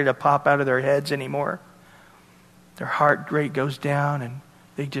aren't ready to pop out of their heads anymore. Their heart rate goes down and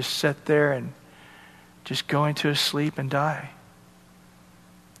they just sit there and just go into a sleep and die.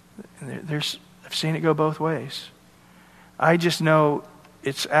 And I've seen it go both ways. I just know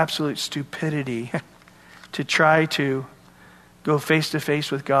it's absolute stupidity to try to go face to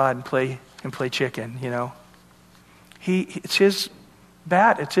face with God and play chicken, It's his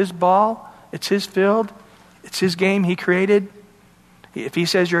bat, it's his ball, it's his field, it's his game he created. If he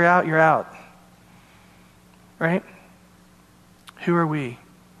says you're out, you're out. Right? Who are we?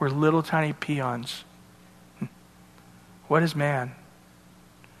 We're little tiny peons. What is man?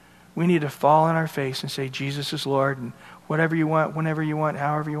 We need to fall on our face and say, Jesus is Lord, and whatever you want, whenever you want,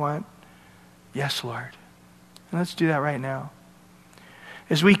 however you want. Yes, Lord. And let's do that right now.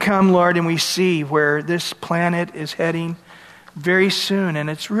 As we come, Lord, and we see where this planet is heading very soon, and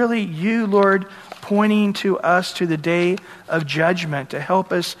it's really you, Lord, pointing to us to the day of judgment to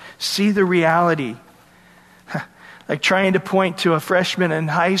help us see the reality. Like trying to point to a freshman in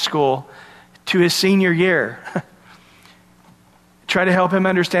high school to his senior year. Try to help him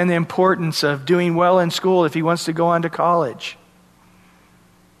understand the importance of doing well in school if he wants to go on to college.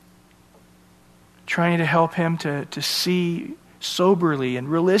 Trying to help him to see soberly and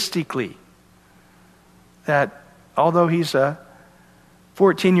realistically that although he's a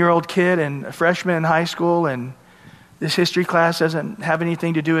 14-year-old kid and a freshman in high school and this history class doesn't have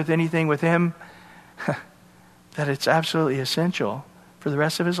anything to do with anything with him, that it's absolutely essential for the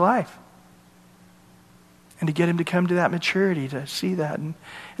rest of his life. And to get him to come to that maturity, to see that. And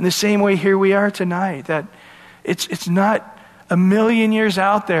in the same way, here we are tonight, that it's not a million years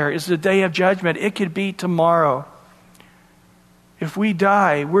out there is the day of judgment. It could be tomorrow. If we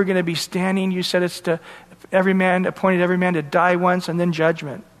die, we're going to be standing. You said it's to appointed every man to die once and then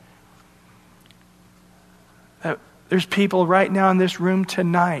judgment. There's people right now in this room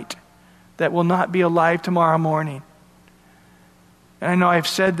tonight that will not be alive tomorrow morning. And I know I've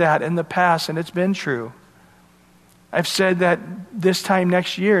said that in the past, and it's been true. I've said that this time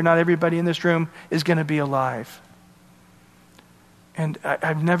next year, not everybody in this room is going to be alive. And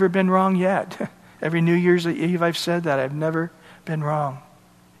I've never been wrong yet. Every New Year's Eve I've said that. I've never been wrong.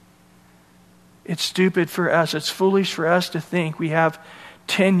 It's stupid for us. It's foolish for us to think we have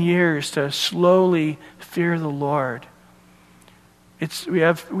 10 years to slowly fear the Lord. We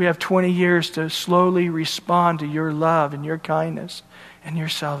have 20 years to slowly respond to your love and your kindness and your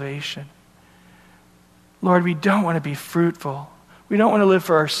salvation. Lord, we don't want to be fruitful. We don't want to live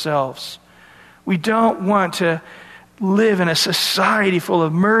for ourselves. We don't want to live in a society full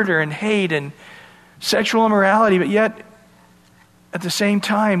of murder and hate and sexual immorality, but yet at the same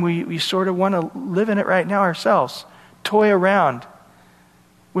time we sort of want to live in it right now ourselves. Toy around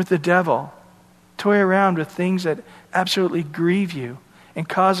with the devil. Toy around with things that absolutely grieve you and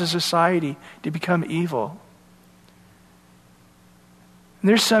cause a society to become evil. And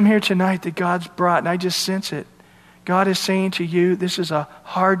there's some here tonight that God's brought, and I just sense it. God is saying to you, this is a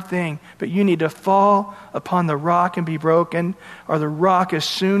hard thing, but you need to fall upon the rock and be broken, or the rock is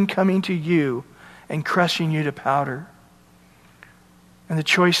soon coming to you and crushing you to powder. And the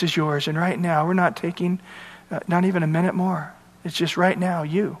choice is yours. And right now, we're not taking not even a minute more. It's just right now,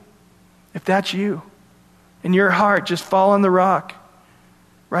 you. If that's you, in your heart, just fall on the rock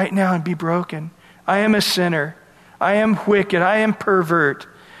right now and be broken. I am a sinner. I am wicked. I am pervert.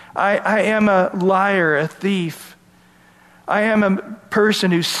 I am a liar, a thief. I am a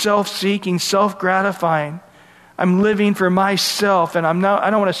person who's self-seeking, self-gratifying. I'm living for myself, and I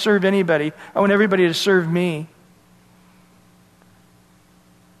don't want to serve anybody. I want everybody to serve me.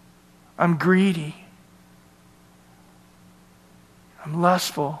 I'm greedy. I'm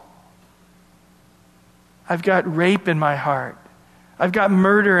lustful. I've got rape in my heart. I've got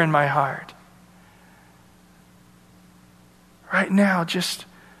murder in my heart. Right now, just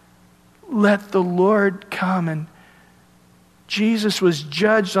let the Lord come. And Jesus was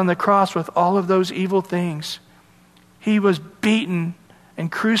judged on the cross with all of those evil things. He was beaten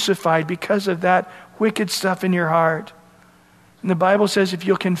and crucified because of that wicked stuff in your heart. And the Bible says if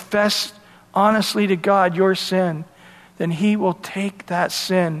you'll confess honestly to God your sin, then He will take that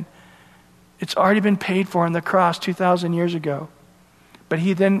sin. It's already been paid for on the cross 2,000 years ago. But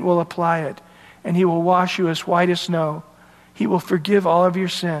He then will apply it, and He will wash you as white as snow. He will forgive all of your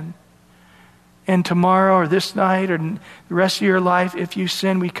sin. And tomorrow or this night or the rest of your life, if you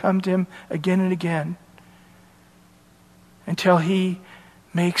sin, we come to Him again and again until He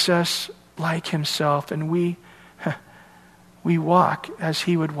makes us like Himself, and we walk as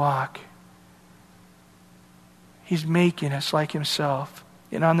He would walk. He's making us like Himself.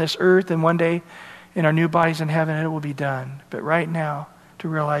 And on this earth, and one day in our new bodies in heaven, it will be done. But right now, to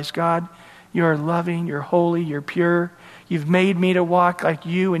realize, God, You are loving, You're holy, You're pure. You've made me to walk like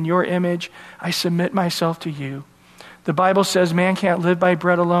You in Your image. I submit myself to You. The Bible says man can't live by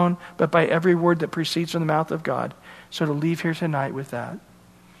bread alone, but by every word that proceeds from the mouth of God. So to leave here tonight with that,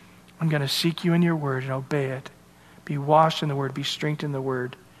 I'm going to seek You in Your word and obey it. Be washed in the word, be strengthened in the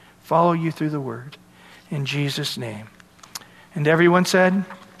word. Follow You through the word. In Jesus' name. And everyone said,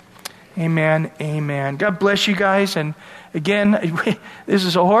 amen, amen. God bless you guys. And again, this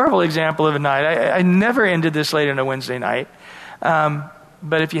is a horrible example of a night. I never ended this late on a Wednesday night.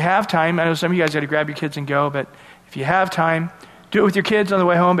 But if you have time, I know some of you guys got to grab your kids and go, but if you have time, do it with your kids on the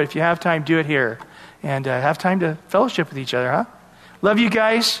way home. But if you have time, do it here. And have time to fellowship with each other, huh? Love you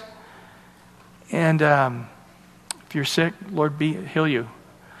guys. And if you're sick, Lord, heal you.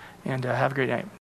 And have a great night.